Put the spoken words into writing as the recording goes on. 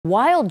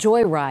Wild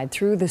joyride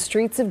through the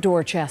streets of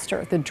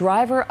Dorchester. The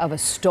driver of a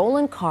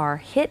stolen car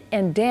hit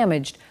and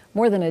damaged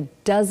more than a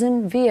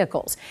dozen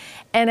vehicles.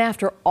 And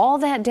after all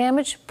that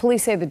damage,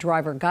 police say the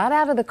driver got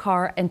out of the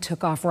car and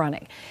took off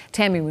running.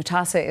 Tammy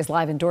Mutasa is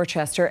live in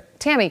Dorchester.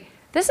 Tammy,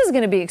 this is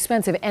going to be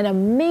expensive and a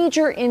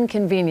major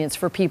inconvenience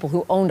for people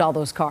who owned all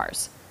those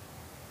cars.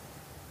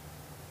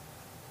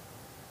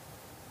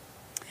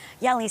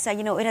 Yeah, Lisa,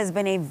 you know, it has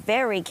been a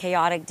very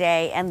chaotic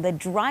day, and the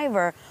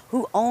driver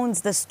who owns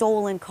the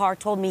stolen car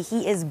told me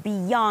he is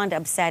beyond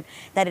upset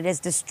that it is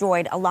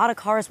destroyed. A lot of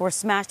cars were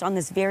smashed on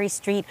this very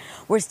street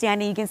we're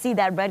standing. You can see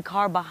that red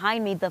car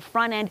behind me. The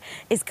front end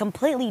is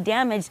completely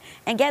damaged.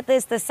 And get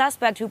this, the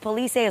suspect who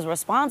police say is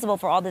responsible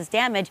for all this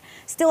damage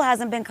still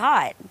hasn't been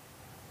caught.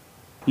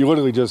 You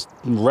literally just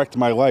wrecked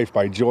my life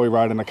by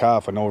joyriding a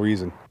car for no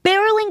reason.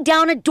 Barreling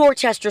down a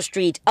Dorchester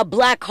street, a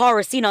black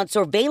car is seen on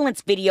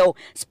surveillance video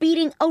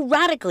speeding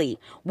erratically.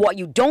 What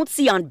you don't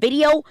see on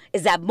video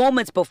is that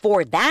moments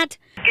before that,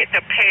 get the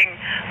ping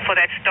for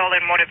that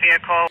stolen motor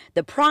vehicle.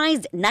 The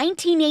prized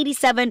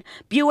 1987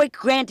 Buick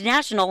Grand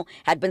National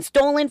had been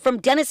stolen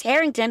from Dennis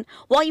Harrington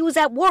while he was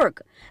at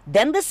work.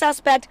 Then the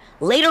suspect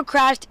later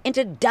crashed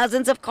into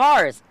dozens of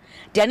cars.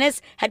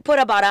 Dennis had put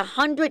about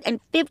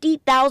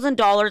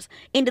 $150,000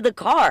 into the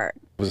car.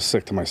 I was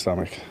sick to my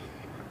stomach.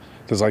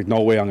 There's like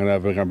no way I'm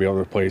ever gonna be able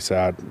to replace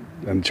that.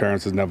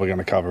 Insurance is never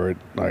gonna cover it.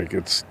 Like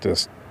I'm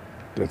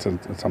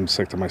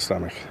sick to my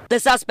stomach. The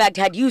suspect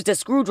had used a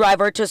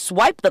screwdriver to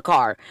swipe the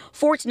car.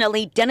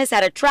 Fortunately, Dennis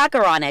had a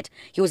tracker on it.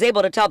 He was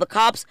able to tell the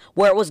cops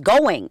where it was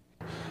going.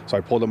 So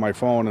I pulled up my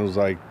phone and was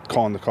like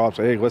calling the cops.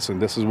 Hey, listen,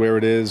 this is where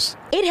it is.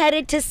 It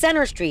headed to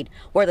Center Street,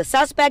 where the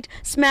suspect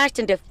smashed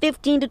into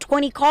 15 to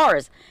 20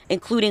 cars,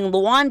 including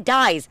Luan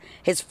Dyes.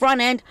 His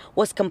front end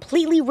was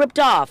completely ripped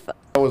off.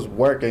 I was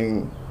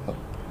working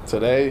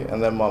today,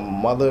 and then my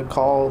mother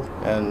called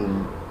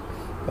and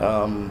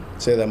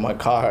said that my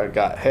car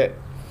got hit,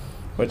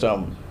 which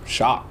I'm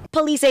shocked.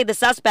 Police say the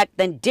suspect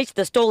then ditched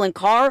the stolen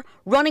car,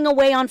 running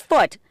away on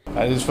foot.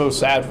 I just feel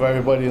sad for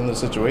everybody in the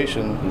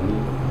situation.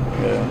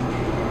 Yeah.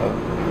 I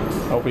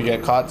hope we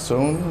get caught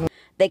soon.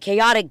 The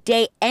chaotic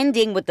day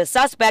ending with the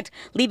suspect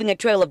leaving a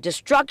trail of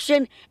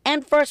destruction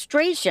and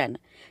frustration.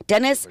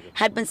 Dennis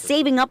had been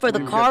saving up for the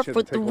car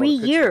for 3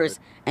 years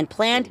and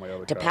planned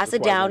to pass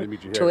it down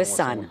to his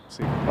son.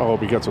 I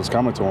hope he gets what's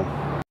coming to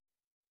him.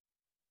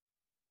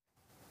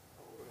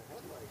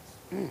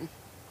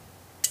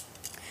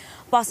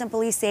 Boston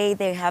police say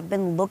they have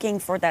been looking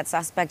for that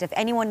suspect. If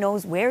anyone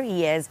knows where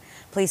he is,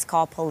 please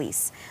call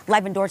police.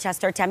 Live in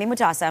Dorchester, Tammy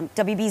Mutasa,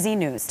 WBZ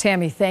News.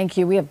 Tammy, thank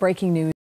you. We have breaking news.